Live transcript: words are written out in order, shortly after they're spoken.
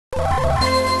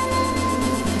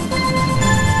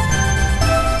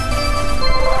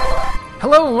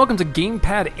Hello and welcome to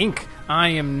Gamepad Inc. I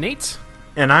am Nate.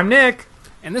 And I'm Nick.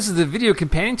 And this is the video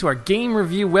companion to our game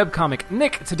review webcomic.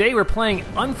 Nick, today we're playing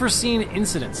Unforeseen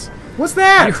Incidents. What's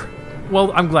that?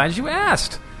 Well, I'm glad you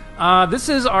asked. This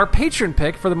is our patron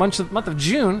pick for the month of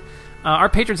June. Our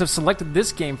patrons have selected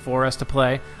this game for us to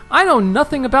play. I know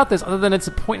nothing about this other than it's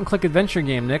a point-and-click adventure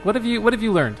game, Nick. What have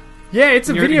you learned? Yeah, it's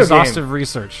a Your video exhaustive game.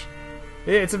 research.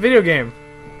 Yeah, it's a video game.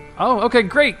 Oh, okay,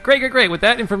 great. With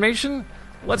that information,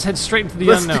 let's head straight into the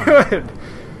unknown. Let's do it.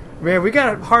 Man, we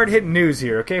got hard-hitting news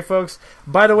here, okay, folks?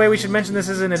 By the way, we should mention this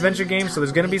is an adventure game, so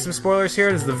there's going to be some spoilers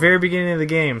here. This is the very beginning of the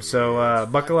game, so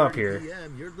buckle up here.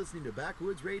 You're listening to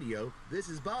Backwoods Radio. This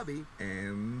is Bobby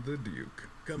and the Duke.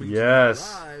 Coming Yes.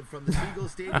 to you live from the Seagull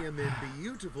Stadium in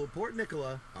beautiful Port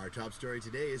Nicola. Our top story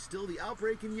today is still the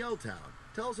outbreak in Yelltown.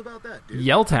 Tell us about that, dude.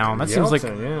 Yelltown? That seems like...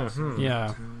 yeah.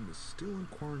 Yeah. Is still in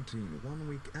quarantine 1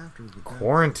 week after the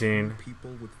Quarantine?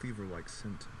 people with fever-like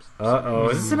symptoms. Uh-oh,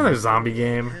 is this another zombie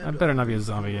game? That better not be a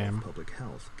zombie game. Public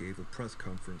Health gave a press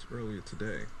conference earlier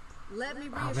today.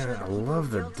 Oh man, I love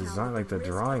the design, like the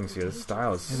drawings here. The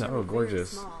style is so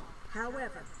gorgeous.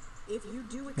 However, if you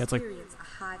do Yeah, it's like experience a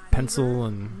high pencil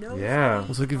and... Yeah.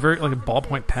 It's like a very like a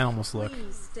ballpoint pen almost look.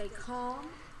 please stay calm.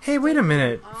 Hey, wait a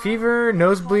minute. Fever,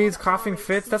 nosebleeds, coughing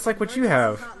fits, that's like what you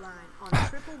have.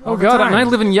 Oh the god, time. and I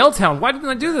live in Yelltown. Why didn't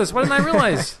I do this? Why didn't I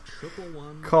realize?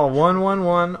 Call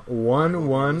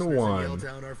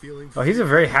 111-111. Oh, he's a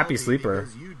very happy sleeper.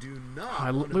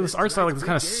 Look at this art style, like this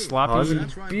kind of sloppy, Oh, this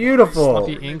is beautiful.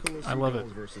 sloppy ink. I love it.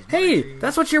 Hey,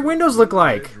 that's what your windows look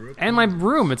like. And my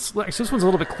room, it's like, this one's a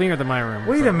little bit cleaner than my room.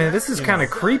 Wait a minute, this is kind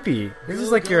of creepy. This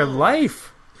is like your life.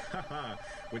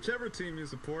 Whichever team you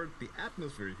support, the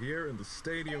atmosphere here in the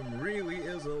stadium really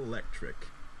is electric.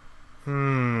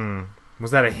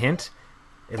 Was that a hint?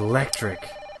 Electric.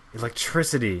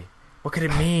 Electricity. What could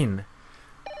it mean?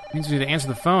 Means we need to answer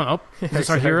the phone. Oh, is this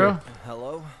our hero?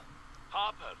 Hello?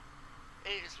 Harper,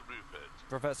 it's Rupert.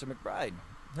 Professor McBride.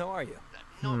 How are you?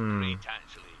 Not great,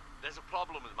 actually. There's a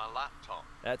problem with my laptop.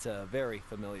 That's a very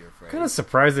familiar phrase. Kind of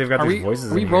surprised they've got Are these we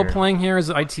voices in here. role-playing here as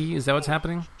IT? Is that what's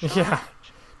happening? Yeah.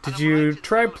 Did you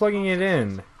try plugging it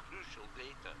in? Crucial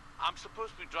data. I'm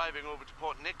supposed to be driving over to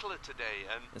Port Nicola today,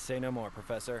 and... Say no more,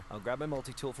 Professor. I'll grab my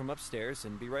multi-tool from upstairs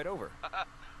and be right over.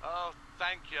 Oh,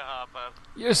 thank you, Harper.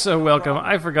 You're so welcome.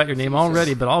 I forgot your name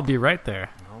already, but I'll be right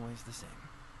there. Always the same.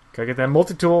 Gotta get that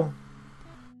multi-tool.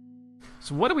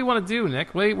 So what do we want to do,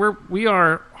 Nick? We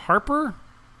are Harper?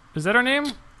 Is that our name?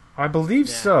 I believe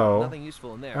so. Nothing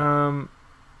useful in there.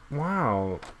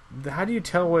 Wow. How do you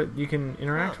tell what you can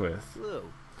interact with?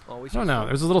 Blue. Always I don't know.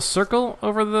 There's a little circle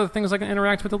over the things I can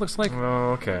interact with, it looks like.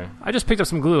 Oh, okay. I just picked up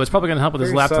some glue. It's probably going to help with this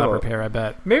Very laptop subtle. repair, I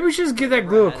bet. Maybe we should just give that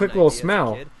glue a Had quick an little idea as a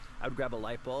smell. kid. I would grab a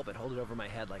light bulb and hold it over my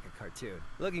head like a cartoon.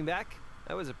 Looking back,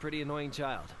 I was a pretty annoying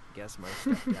child. Guess my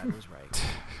stepdad was right.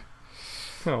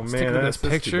 Oh Let's take a man, look at that's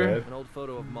this picture. too bad. An old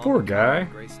photo of Mom Poor and Dad guy. in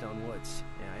Greystone Woods.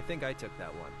 Yeah, I think I took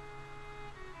that one.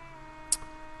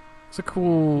 It's a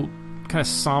cool, kind of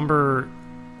somber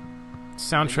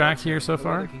soundtrack here so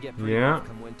far. Yeah.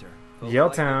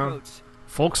 Yelltown.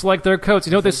 Folks like their coats.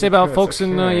 You know what they say about Coats, folks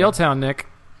in okay. Yelltown, Nick?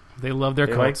 They love their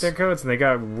They like coats. their coats, and they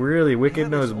got really wicked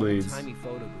nosebleeds.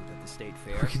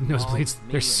 Wicked nosebleeds.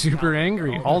 They're super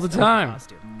angry all the time.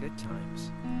 Good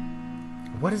times.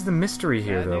 What is the mystery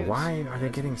here, Bad though? news. Why are they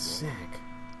getting sick?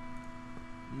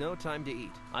 No time to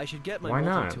eat. I should get my Why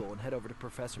not? multi-tool and head over to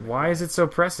Professor. Why is it so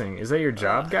pressing? Is that your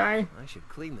job, guy? I should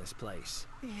clean this place.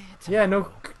 Yeah,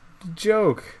 no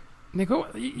joke. Nick,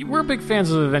 we're big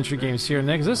fans of adventure games here,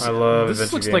 Nick. I love this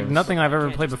adventure looks like games. nothing I've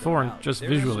ever played before, and just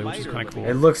visually, which is kind of cool.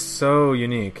 It looks so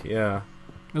unique, yeah.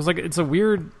 It's a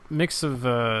weird mix of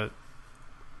well,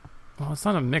 it's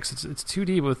not a mix. It's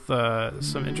 2D with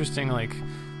some interesting, like,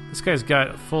 this guy's got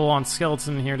a full-on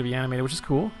skeleton here to be animated, which is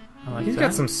cool. I like He's that.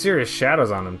 got some serious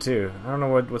shadows on him, too. I don't know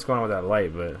what's going on with that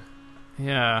light, but...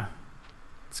 Yeah.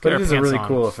 Let's get But our it is a pants really on.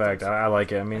 cool effect. I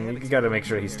like it. I mean, you got to make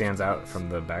sure he stands out from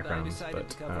the background,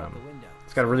 but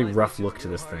it's got a really rough look to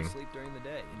this thing. Sleep during the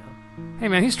day, you know? Hey,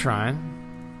 man, he's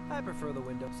trying. I prefer the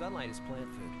window. Sunlight is plant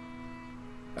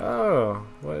food. Oh,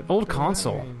 what? Old does that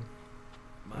console. mean?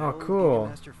 My Oh, old cool.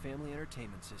 Master family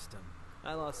entertainment system.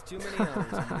 I lost too many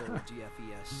hours on the old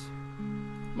GFES.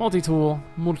 Multi-tool.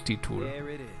 There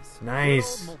it is.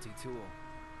 Nice. Good old multi-tool.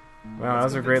 Wow, that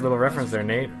was a great little reference there,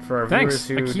 Nate. For our Thanks.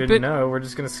 viewers I who keep didn't it- know, we're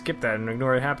just going to skip that and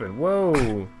ignore it happened.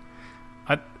 Whoa.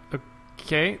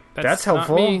 Okay. That's not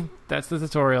helpful. me. That's the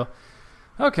tutorial.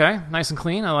 Okay, nice and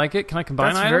clean. I like it. Can I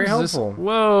combine That's items? very Is this- helpful.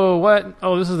 Whoa, what?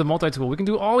 Oh, this is the multi-tool. We can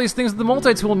do all these things with the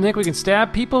multi-tool, Nick. We can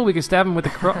stab people. We can stab them with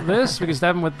this. We can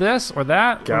stab them with this or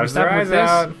that. Or we can Gouge stab their them eyes with this.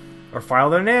 out. Or file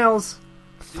their nails.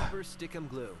 Super Stickum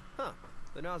Glue. Huh.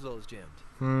 The nozzle is jammed.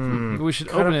 Maybe we should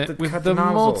Cut open up it the- with cut the the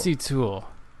nozzle. multi-tool.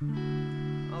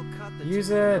 I'll cut the Use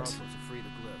tip of the it. nozzle to free the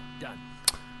glue. Done.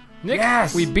 Nick,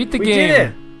 Yes! we beat the We game. did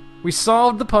it! We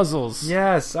solved the puzzles.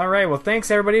 Yes. All right. Well, thanks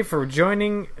everybody for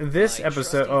joining this My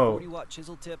episode. trusty Oh, 40-watt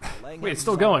chisel tip, laying Wait, out it's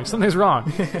still soldering going. iron. Something's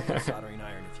wrong. Soldering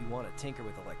iron if you want to tinker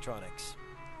with electronics.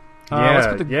 Let's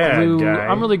put the yeah, glue. guy.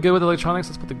 I'm really good with electronics.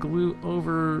 Let's put the glue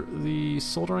over the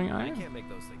soldering I iron. can't make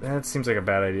those things. that seems like a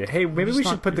bad idea. Hey, maybe just we should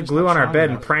not- put you're the just glue not on our trying bed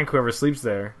and enough. prank whoever sleeps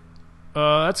there.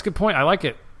 That's a good point. I like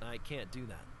it. I can't do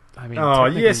that. I mean, Oh,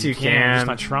 technically yes, you You're can. just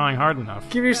not trying hard enough.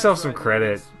 Give yourself some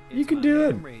credit. You can my do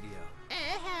it. ham radio.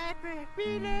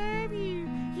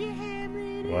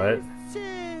 What?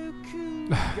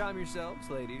 Calm yourselves,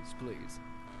 ladies, please.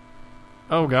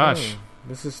 Oh gosh.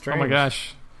 This is Oh strange. my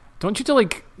gosh. Don't you have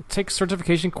to take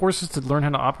certification courses to learn how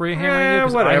to operate a ham radio?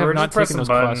 'Cause I whatever, have not just press taken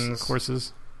some those buttons.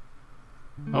 courses.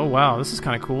 Oh wow, this is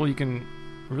kind of cool. You can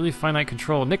really finite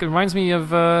control. Nick, it reminds me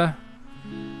of what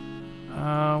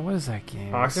is that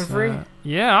game? Oxenfree?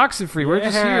 Yeah, Oxenfree. We're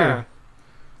just here.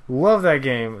 Love that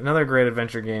game. Another great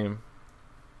adventure game.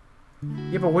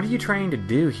 Yeah, but what are you trying to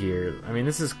do here? I mean,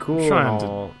 this is cool and Trying to-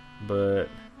 all, but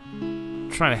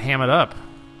Trying to ham it up.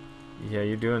 yeah,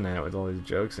 you're doing that with all these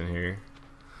jokes in here.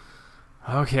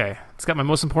 Okay, it's got my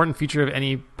most important feature of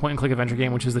any point-and-click adventure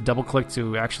game, which is the double click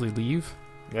to actually leave.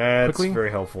 That's Quickly?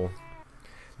 very helpful.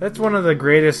 That's one of the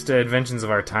greatest inventions of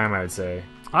our time, I would say.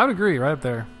 I would agree, right up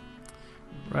there.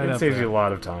 Right It up saves there. you a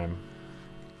lot of time.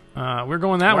 We're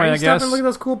going that Why way, are you I guess. stopping? Look at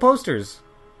those cool posters.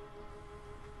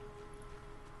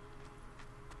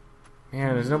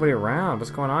 Man, there's nobody around.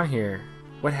 What's going on here?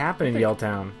 What happened in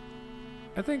Yelltown?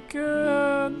 I think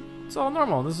it's all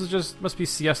normal. This is just must be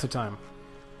siesta time.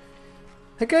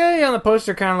 The guy on the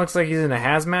poster kind of looks like he's in a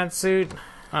hazmat suit.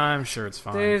 I'm sure it's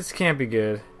fine. This can't be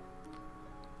good.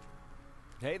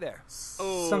 Hey there.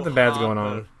 Something bad's going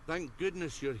on. Thank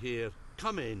goodness you're here.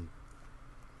 Come in.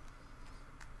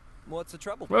 What's the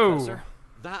trouble, Whoa. Professor?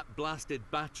 That blasted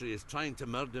battery is trying to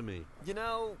murder me. You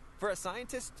know, for a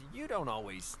scientist, you don't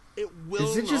always. It will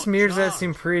Is it just not me or does that charge.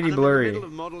 seem pretty And I'm in the blurry? middle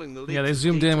of modeling the Yeah, they latest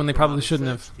zoomed in data when they from probably our shouldn't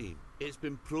research have. team. It's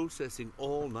been processing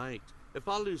all night. If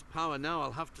I lose power now,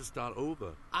 I'll have to start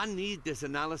over. I need this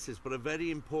analysis for a very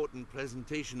important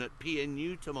presentation at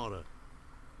PNU tomorrow.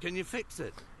 Can you fix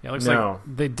it? Yeah, it looks No.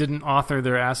 like they didn't author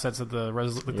their assets at the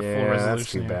with the full Yeah, resolution.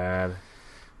 that's too bad.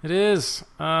 It is.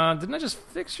 Didn't I just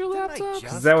fix your Didn't I laptop?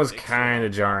 just- 'Cause that was Fix it. kind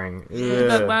of jarring.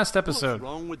 That Ugh. last What's episode.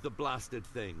 wrong with the blasted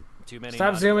thing? Too many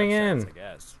Stop naughty zooming websites, in. I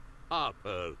guess.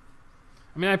 Harper.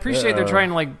 I mean, I appreciate they're Uh-oh. trying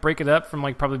to break it up from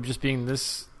probably just being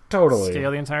this Totally.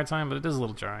 scale the entire time, but it is a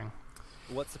little jarring.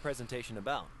 What's the presentation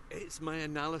about? It's my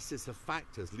analysis of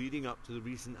factors leading up to the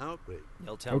recent outbreak.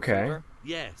 Yelltown Okay. fever?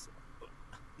 Yes.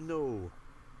 No.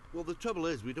 Well, the trouble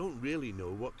is, we don't really know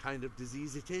what kind of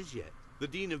disease it is yet. The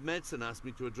Dean of Medicine asked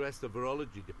me to address the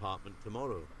virology department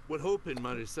tomorrow. We're hoping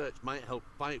my research might help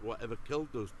fight whatever killed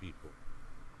those people.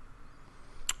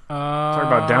 Talk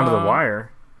about down to the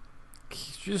wire.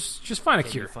 Just find a Can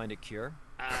you cure. find a cure?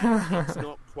 It's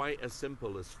not quite as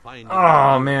simple as finding...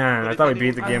 Oh, man. But I if thought we anyone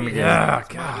beat the game finds again. Yeah, it's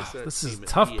my God, research this is team at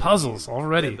tough PNU. puzzles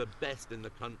already. They're the best in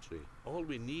the country. All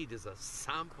we need is a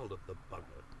sample of the bugger.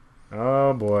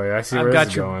 Oh, boy. I see where I've this got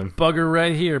is your going. bugger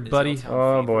right here, Is buddy. Yelltown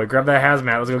Oh, fever boy. Grab that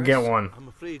hazmat. Let's go get one. I'm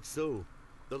afraid so.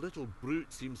 The little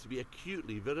brute seems to be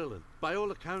acutely virulent. By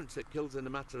all accounts, it kills in a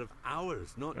matter of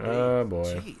hours, not days. Oh, boy.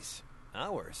 Jeez.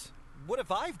 Hours? What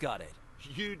if I've got it?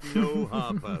 You'd know,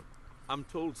 Harper. I'm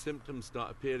told symptoms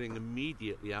start appearing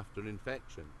immediately after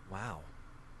infection. Wow.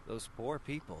 Those poor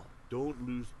people. Don't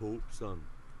lose hope, son.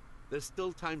 There's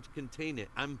still time to contain it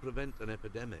and prevent an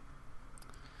epidemic.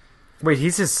 Wait,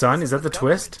 he's his son? Is that the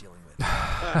twist? Dealing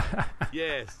with.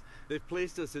 Yes, they've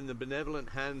placed us in the benevolent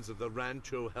hands of the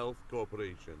Rancho Health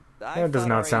Corporation. I That does thought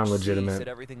not our sound HC legitimate. Said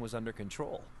everyting was under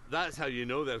control. That's how you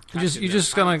know they're You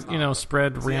just gonna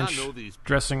spread See, I ranch know these people.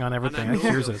 dressing on everything. And I That know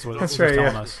cures it. they'll That's what struggle it's That's right,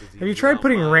 telling yeah. us. Have you tried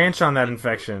putting ranch on that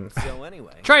infection? So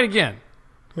anyway, Try it again.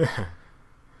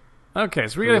 Okay,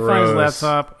 so we gotta find his Gross.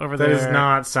 laptop over That there. does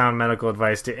not sound medical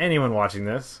advice to anyone watching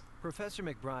this. Professor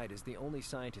McBride is the only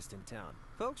scientist in town.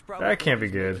 Folks probably That can't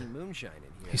think be he's good. making moonshine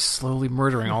in here. He's slowly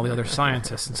murdering all the other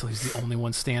scientists until he's the only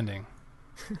one standing.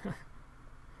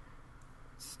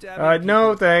 Stabbing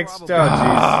No, people thanks. Oh, probably-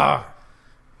 jeez.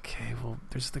 Okay, well,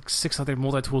 there's like 6 other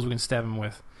multi-tools we can stab him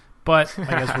with. But I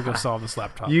guess we'll go solve this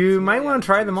laptop. You might want to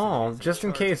try them all, just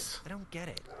in case. I don't get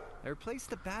it. I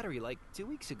replaced the battery like 2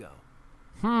 weeks ago.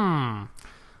 Wow.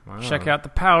 Check out the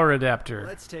power adapter.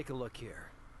 Let's take a look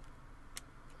here.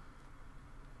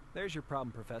 There's your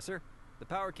problem, Professor. The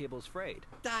power cable's frayed.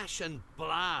 Dash and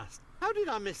blast. How did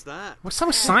I miss that? What's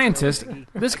some scientist?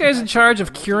 This guy's in charge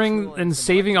of curing and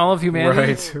saving all of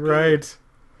humanity. Right.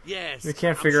 Yes. They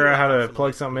can't I'm figure sure out how I to have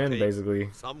plug some something in, tape basically.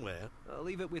 Somewhere.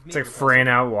 Leave it with me. It's like Professor. fraying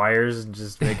out wires and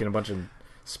just making a bunch of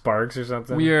sparks or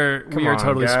something. We are Come on,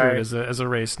 totally guy. screwed as a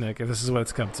race, Nick. If this is what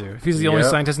it's come to. If he's the only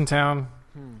scientist in town,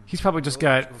 he's probably just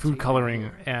got food coloring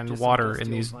and Just water some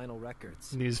in these vinyl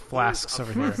recorks. flasks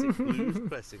over here. Classic blues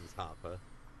pressings, Harper.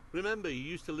 Remember, you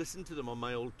used to listen to them on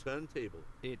my old turntable.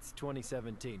 It's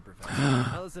 2017, Professor.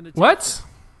 I listen to What?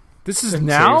 This is Tapes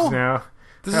now? now.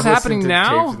 This I is listen happening to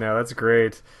now? tapes now. That's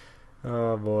great.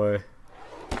 Oh boy.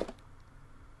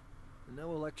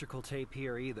 No electrical tape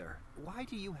here either. Why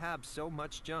do you have so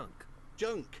much junk?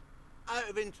 Junk. Out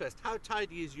of interest, how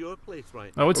tidy is your place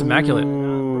right now? Oh, it's immaculate. I'm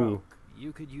Ooh. broke.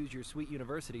 You could use your sweet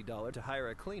university dollar to hire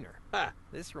a cleaner. Ah,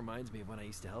 This reminds me of when I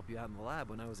used to help you out in the lab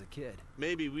when I was a kid.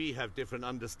 maybe we have different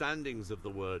understandings of the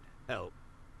word help.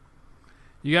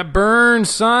 You got burned,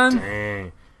 son.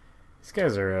 Dang. These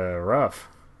guys are rough.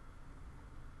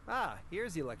 Ah,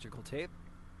 here's the electrical tape.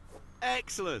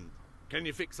 Excellent. Can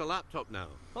you fix a laptop now?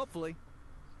 Hopefully.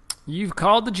 You've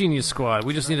called the Genius Squad.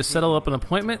 We just need to settle up an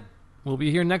appointment. We'll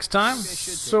be here next time.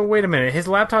 So wait a minute. His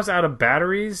laptop's out of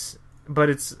batteries, but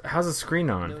how's the screen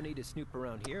No on? need to snoop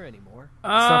around here anymore.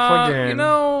 not plugged in. You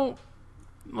know,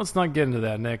 let's not get into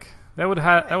that, Nick. That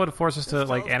would force us to This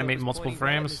like telescope animate is multiple pointing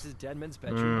right at frames. Mrs. Denman's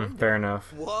bedroom window. Fair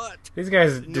enough. What? These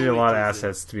guys did a No, lot of it isn't.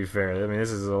 assets, to be fair. I mean,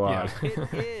 this is a lot.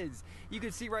 It is. You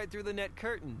can see right through the net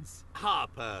curtains.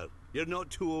 Harper, you're not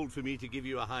too old for me to give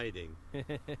you a hiding.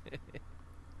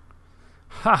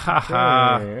 Ha ha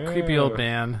ha! Hey, Creepy yeah. old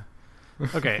man.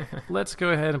 Okay, let's go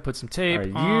ahead and put some tape. All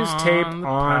right, use tape the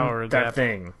on power that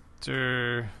thing.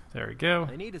 adapter. There we go.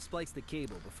 I need to splice the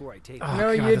cable before I tape Oh, it.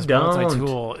 No, God, you this don't.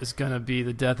 multi-tool is gonna be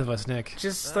the death of us, Nick.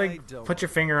 Just I like don't. put your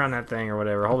finger on that thing or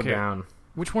whatever. Hold Okay. it down.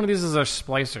 Which one of these is our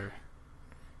splicer?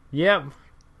 Yep.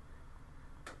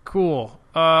 Cool.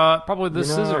 Probably the You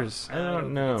know, scissors. I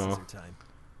don't know. Scissor time.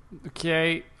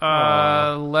 Okay.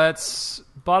 Aw. Let's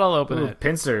bottle open Ooh, it. I don't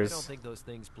pincers. think those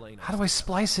things play How do I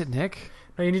splice it, Nick?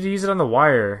 No, you need to use it on the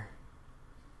wire.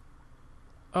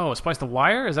 Oh, splice the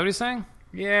wire? Is that what he's saying?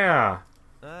 Yeah.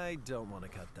 I don't want to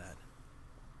cut that.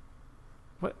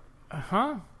 What?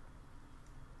 Huh?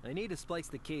 I need to splice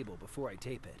the cable before I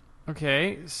tape it.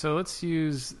 Okay, so let's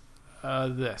use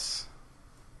this.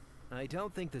 I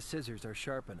don't think the scissors are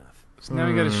sharp enough. So now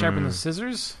we got to sharpen the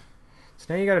scissors.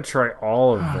 So now you got to try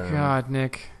all of Oh them. God,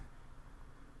 Nick.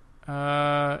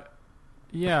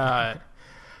 Yeah.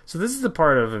 So this is the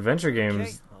part of adventure Okay,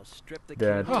 games I'll strip the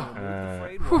that cable and remove the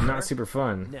frayed wire. not super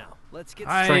fun. Now, let's get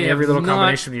I Trying have every little not-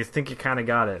 combination when you think you kind of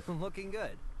got it. looking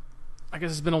good. I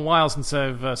guess it's been a while since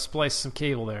I've spliced some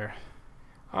cable there.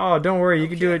 Oh, don't worry. You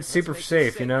can do Okay, it let's super make this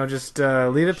safe. safe. You know, just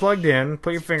leave it plugged in.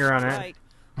 Put your finger on it. Right.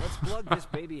 Let's plug this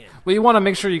baby in. Well, you want to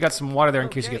make sure you got some water there in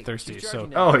case you Okay, get thirsty. she's So charging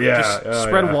now. Oh yeah. just oh,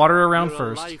 spread yeah. water around You're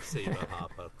first. a lifesaver,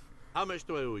 Harper. How much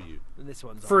do I owe you? This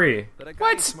one's on. Free. But a guy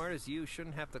What? as smart as you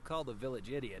shouldn't have to call the village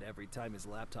idiot every time his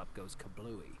laptop goes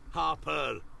kablooey.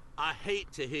 Harper, I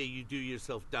hate to hear you do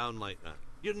yourself down like that.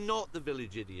 You're not the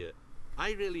village idiot.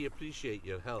 I really appreciate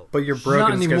your help. But you're broke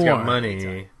Not and this guy's got anymore.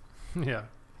 money. Yeah.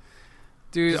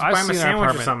 Dude, Just I've buy him a seen our sandwich or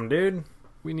apartment. something, dude.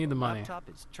 We need the money. Laptop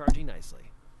is charging nicely.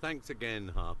 Thanks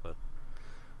again, Harper.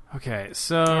 Okay,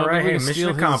 so All right, we hey, can mission steal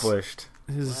his- accomplished.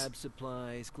 His, Lab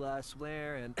supplies,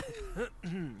 glassware, and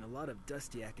a lot of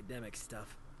dusty academic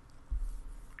stuff.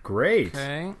 Great.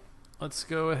 okay, let's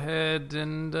go ahead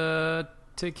and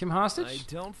take him I hostage.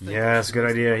 don't think Yes, I should good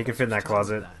waste idea. the He can fit in that professor's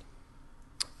time closet.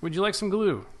 with Would you like some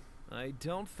glue? that. I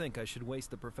don't think I should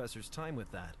waste the professor's time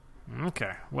with that.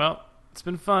 Okay, well, it's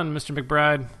been fun, Mr.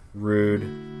 McBride. Rude.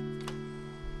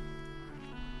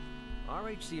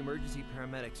 RHC emergency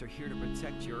paramedics are here to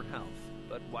protect your health,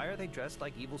 but why are they dressed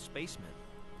like evil spacemen?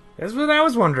 That's what I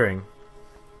was wondering.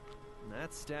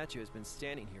 That statue has been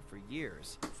standing here for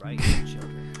years, frightening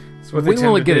children. That's what When they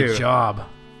will tend it to get do. a job?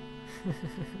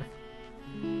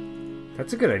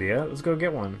 That's a good idea. Let's go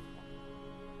get one.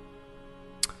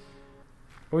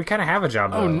 Well, we kind of have a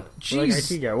job, though. Oh, We're like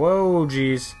jeez. IT guy. Whoa,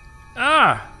 jeez.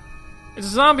 Ah! It's a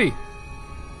zombie!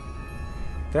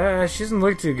 She doesn't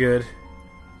look too good.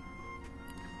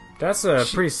 That's a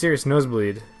pretty serious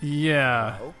nosebleed.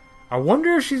 Yeah. I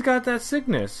wonder if she's got that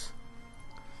sickness.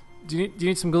 Do you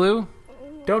need some glue?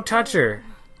 Don't touch her.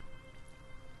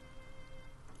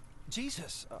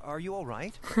 Jesus, are you all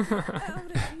right?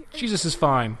 Jesus is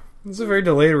fine. It's a very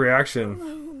delayed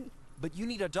reaction. But you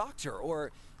need a doctor,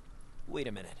 or... Wait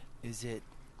a minute. Is it...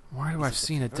 Where do I've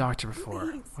seen a doctor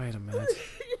before? Wait a minute.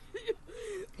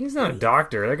 He's not a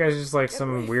doctor. That guy's just like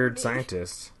some weird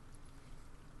scientist.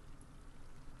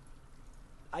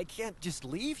 I can't just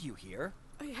leave you here.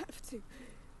 I have to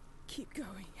keep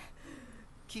going.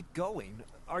 Keep going?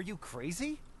 Are you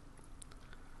crazy?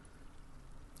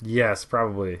 Yes,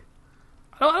 probably.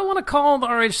 I don't want to call the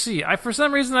RHC. For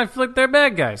some reason, I feel like they're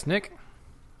bad guys, Nick.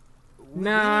 We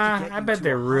Nah, need to get I you bet to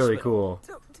they're a really hospital. cool.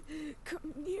 Don't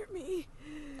come near me.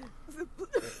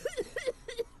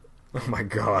 Oh my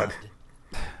god.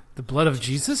 The blood of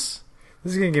Jesus?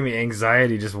 This is gonna give me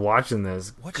anxiety just watching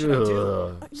this. What should I do?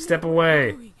 Ugh. Step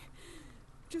away.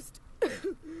 Just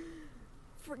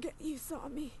forget you saw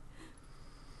me.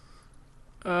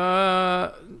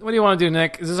 What do you want to do,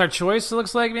 Nick? Is this our choice, it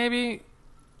looks like, maybe?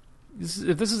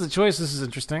 If this is the choice, this is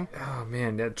interesting. Oh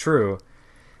man, that's true.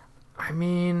 I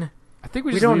mean, I think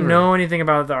we we just leave don't her. know anything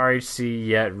about the RHC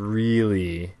yet,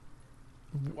 really.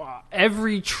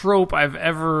 Every trope I've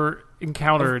ever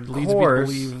encountered Of leads me to course.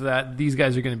 believe that these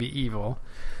guys are going to be evil.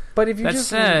 But if you That just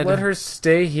said- let her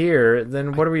stay here,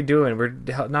 then what are we doing? We're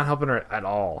not helping her at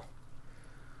all.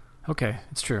 Okay,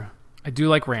 it's true. I do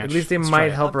like ranch. At least they Let's try might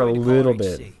it. help I'm her a going to call little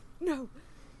RHC. bit. No,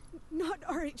 not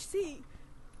RHC.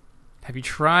 Have you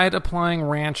tried applying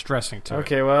ranch dressing to it?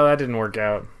 Okay, well, that didn't work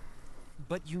out.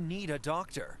 But you need a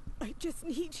doctor. I just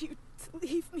need you to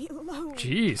leave me alone.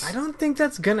 Jeez. I don't think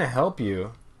that's gonna help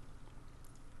you.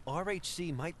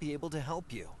 RHC might be able to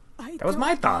help you. That was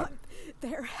my thought. Want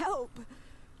their help,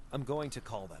 I'm going to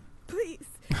call them. please.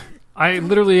 I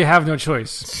literally have no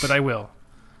choice, but I will.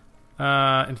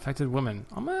 Infected woman.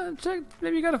 I'm gonna check.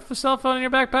 Maybe you got a cell phone in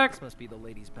your backpack? This must be the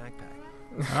lady's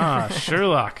backpack. Ah,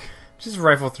 Sherlock. Just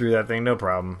rifle through that thing, no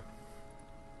problem.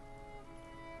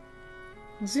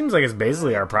 It seems like it's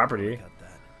basically our property. Got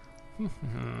that.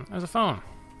 There's a phone.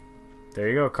 There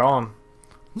you go, call him.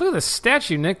 Look at this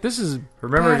statue, Nick. This is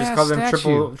Remember, just badass call them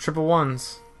statue. triple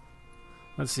ones.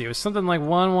 Let's see. It was something like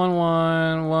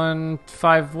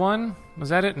 111151. Was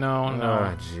that it? No, no.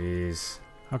 Oh, jeez.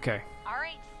 Okay.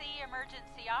 RHC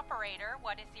emergency operator,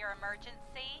 what is your emergency?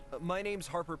 My name's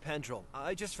Harper Pendrell.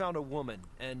 I just found a woman,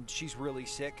 and she's really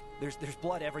sick. There's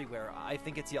blood everywhere. I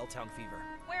think it's Yelltown fever.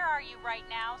 Where are you right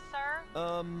now, sir?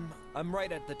 I'm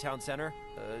right at the town center,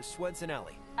 Swenson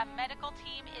Alley. A medical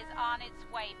team is on its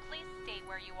way. Please stay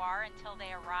where you are until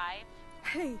they arrive.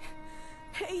 Hey,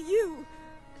 you.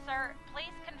 Sir,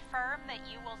 please confirm that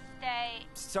you will stay.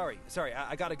 Sorry,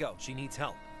 I gotta go. She needs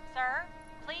help. Sir,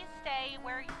 please stay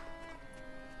where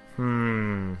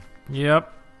you...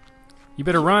 Yep. You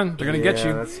better run. They're gonna get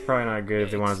you. That's probably not good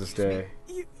if they want us to stay.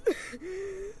 You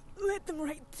led them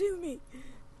right to me.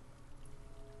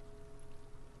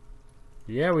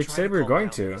 Yeah, we Try said we were calm going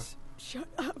down, to. miss. Shut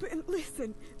up and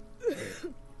listen.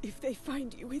 If they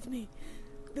find you with me,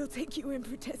 they'll take you in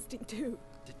for testing too.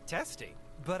 Testing?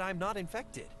 But I'm not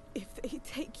infected. If they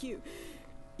take you,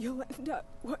 you'll end up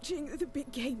watching the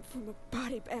big game from a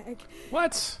body bag.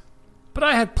 What? But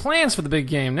I had plans for the big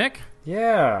game, Nick.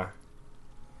 Yeah.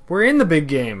 We're in the big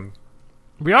game.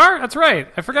 We are? That's right.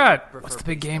 I forgot. Prefer What's the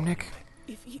big game, Nick?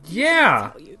 If you Yeah.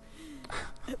 tell you,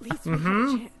 at least we have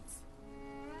a chance.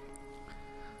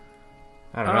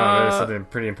 I don't know, there's something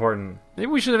pretty important. Maybe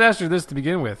we should have asked her this to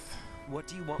begin with. What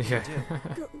do you want me Yeah. to do?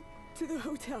 Go to the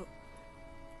hotel.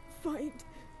 Find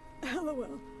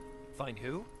LOL. Find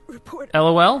who? Report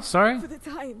LOL? Sorry? for the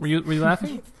Times. Were you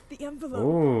laughing? Give the envelope.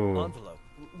 Ooh. Envelope.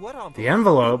 What envelope? The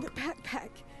envelope? The backpack.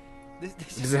 This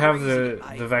Does is it have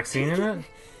crazy. the vaccine in it?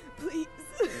 Please.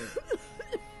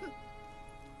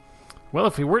 Well,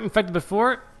 if we weren't infected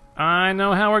before, I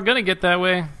know how we're gonna get that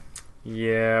way.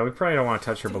 Yeah, we probably don't want to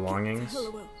touch her Take it to belongings.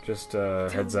 LOL. Just Tell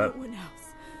heads no up. one else.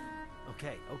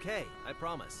 Okay, I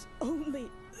promise. Only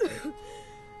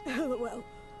LOL.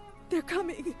 They're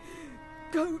coming.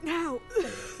 Go now.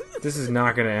 This is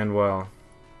not going to end well.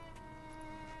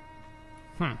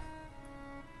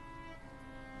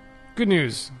 Good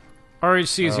news.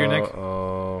 RHC is here, Nick.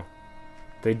 Oh.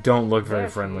 They don't look very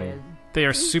friendly. They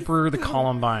are super the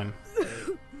Columbine.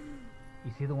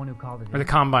 You see the one who called it Or the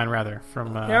Combine, rather.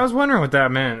 From Yeah, I was wondering what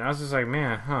that meant. I was just like,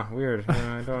 man, weird.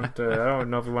 I don't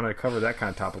know if we want to cover that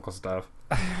kind of topical stuff.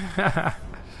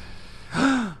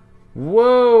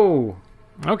 Whoa!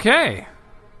 Okay.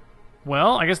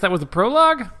 Well, I guess that was the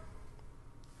prologue?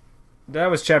 That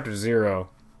was chapter 0.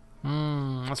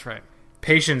 That's right.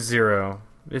 Patient 0.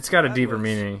 It's got a That deeper was-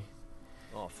 meaning.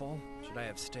 Awful. Should I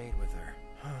have stayed with her?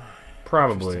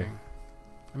 Probably. Interesting.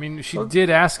 I mean, she did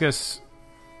ask us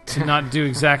to not do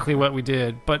exactly what we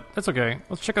did, but that's okay.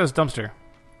 Let's check out this dumpster.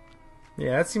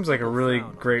 Yeah, that seems like a really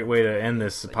great way to end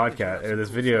this podcast, or this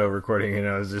video recording,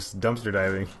 is just dumpster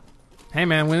diving. Hey,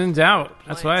 man, when in doubt.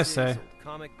 That's what I Appliances, say. old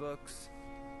comic books.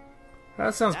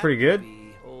 That sounds That pretty would good.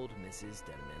 be old Mrs.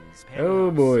 Denman's Oh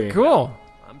penthouse. boy. Cool.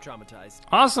 I'm traumatized.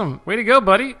 Awesome. Way to go,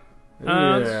 buddy.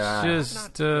 Yeah. It's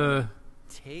just.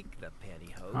 Take the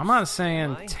pantyhose. I'm not saying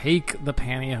Am I? take the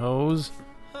pantyhose.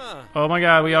 Huh. Oh my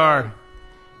God, we are.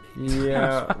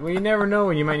 Yeah, well, you never know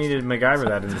when you might need to MacGyver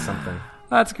that into something.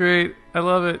 That's great. I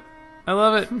love it. I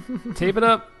love it. Tape it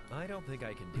up. I don't think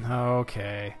I can do that.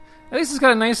 Okay. At least it's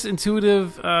got a nice,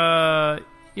 intuitive,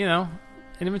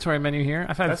 inventory menu here.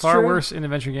 I've had That's far true. worse in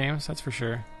adventure games, that's for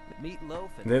sure. Meatloaf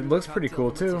and It fruit looks pretty cocktail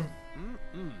cool, too.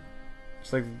 Mm-mm.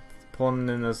 Just like pulling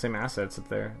in those same assets up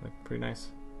there. Like, pretty nice.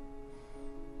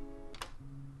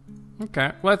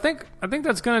 Okay. Well, I think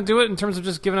that's going to do it in terms of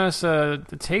just giving us a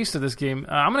taste of this game.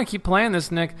 I'm going to keep playing this,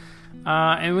 Nick.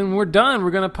 And when we're done, we're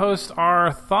going to post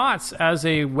our thoughts as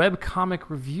a webcomic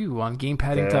review on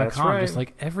GamePadInc.com, That's right. just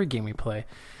like every game we play.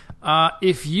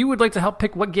 If you would like to help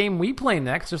pick what game we play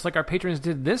next, just like our patrons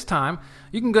did this time,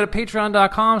 you can go to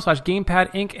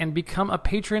patreon.com/GamePadInc and become a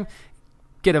patron.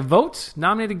 Get a vote,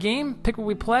 nominate a game, pick what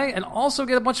we play, and also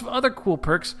get a bunch of other cool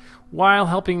perks while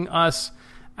helping us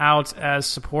out as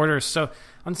supporters. So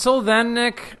until then,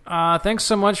 Nick, thanks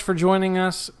so much for joining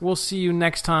us. We'll see you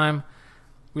next time.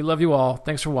 We love you all.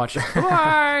 Thanks for watching.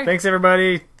 Bye. Thanks,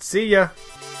 everybody. See ya.